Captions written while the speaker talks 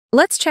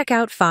Let's check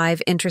out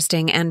 5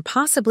 interesting and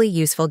possibly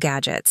useful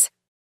gadgets.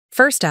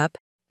 First up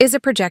is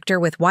a projector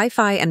with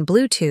Wi-Fi and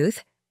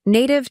Bluetooth,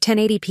 native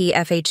 1080p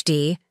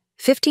FHD,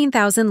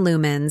 15,000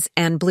 lumens,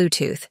 and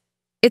Bluetooth.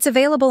 It's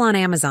available on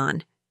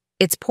Amazon.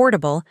 It's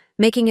portable,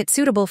 making it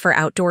suitable for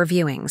outdoor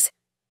viewings.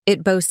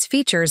 It boasts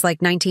features like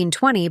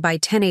 1920 by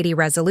 1080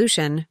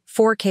 resolution,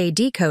 4K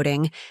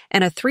decoding,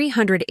 and a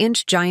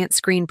 300-inch giant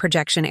screen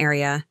projection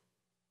area.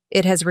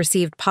 It has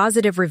received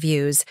positive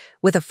reviews,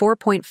 with a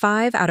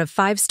 4.5 out of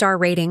 5-star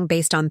rating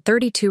based on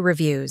 32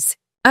 reviews.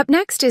 Up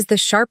next is the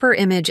Sharper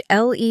Image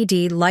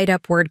LED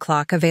light-up word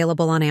clock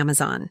available on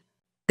Amazon.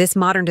 This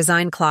modern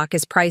design clock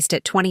is priced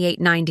at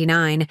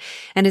 $28.99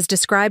 and is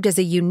described as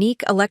a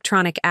unique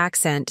electronic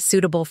accent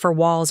suitable for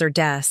walls or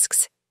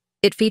desks.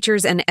 It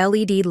features an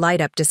LED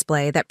light-up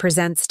display that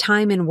presents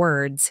time in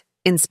words,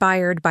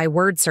 inspired by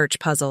word search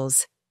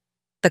puzzles.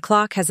 The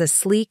clock has a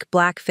sleek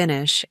black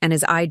finish and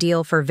is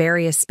ideal for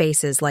various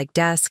spaces like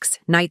desks,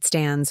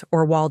 nightstands,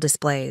 or wall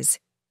displays.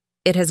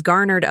 It has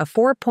garnered a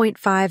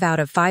 4.5 out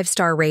of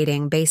 5-star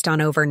rating based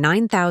on over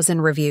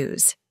 9,000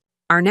 reviews.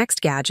 Our next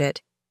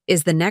gadget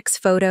is the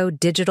Nexphoto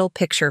Digital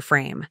Picture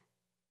Frame.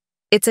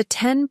 It's a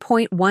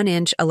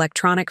 10.1-inch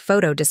electronic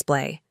photo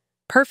display,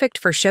 perfect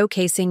for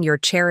showcasing your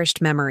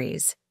cherished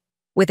memories.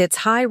 With its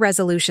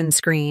high-resolution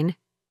screen,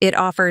 it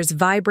offers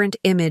vibrant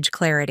image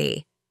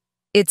clarity.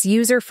 It's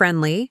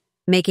user-friendly,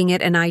 making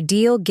it an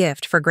ideal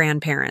gift for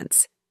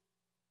grandparents.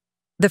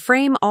 The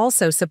frame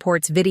also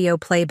supports video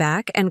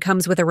playback and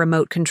comes with a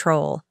remote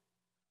control.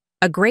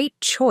 A great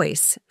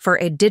choice for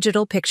a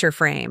digital picture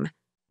frame.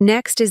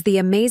 Next is the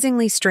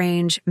amazingly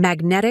strange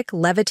magnetic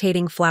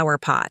levitating flower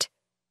pot.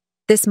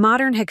 This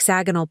modern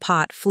hexagonal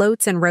pot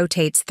floats and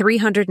rotates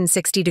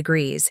 360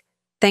 degrees,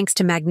 thanks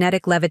to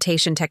magnetic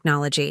levitation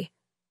technology.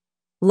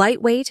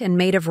 Lightweight and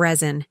made of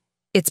resin,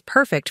 it's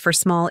perfect for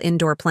small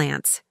indoor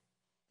plants.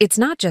 It's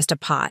not just a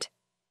pot.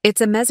 It's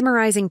a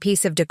mesmerizing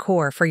piece of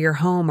decor for your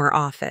home or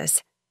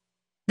office.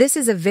 This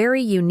is a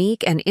very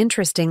unique and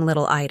interesting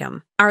little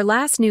item. Our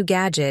last new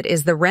gadget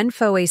is the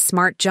Renpho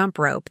Smart Jump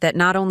Rope that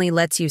not only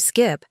lets you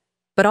skip,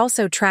 but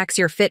also tracks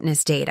your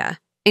fitness data,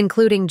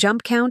 including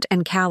jump count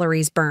and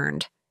calories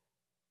burned.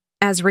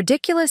 As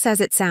ridiculous as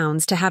it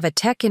sounds to have a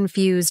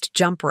tech-infused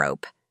jump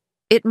rope,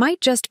 it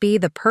might just be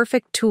the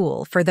perfect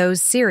tool for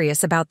those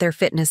serious about their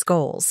fitness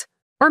goals.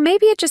 Or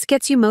maybe it just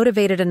gets you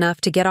motivated enough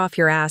to get off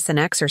your ass and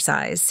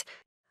exercise.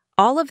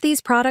 All of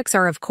these products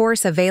are, of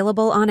course,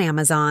 available on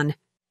Amazon.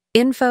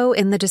 Info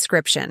in the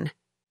description.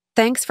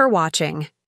 Thanks for watching.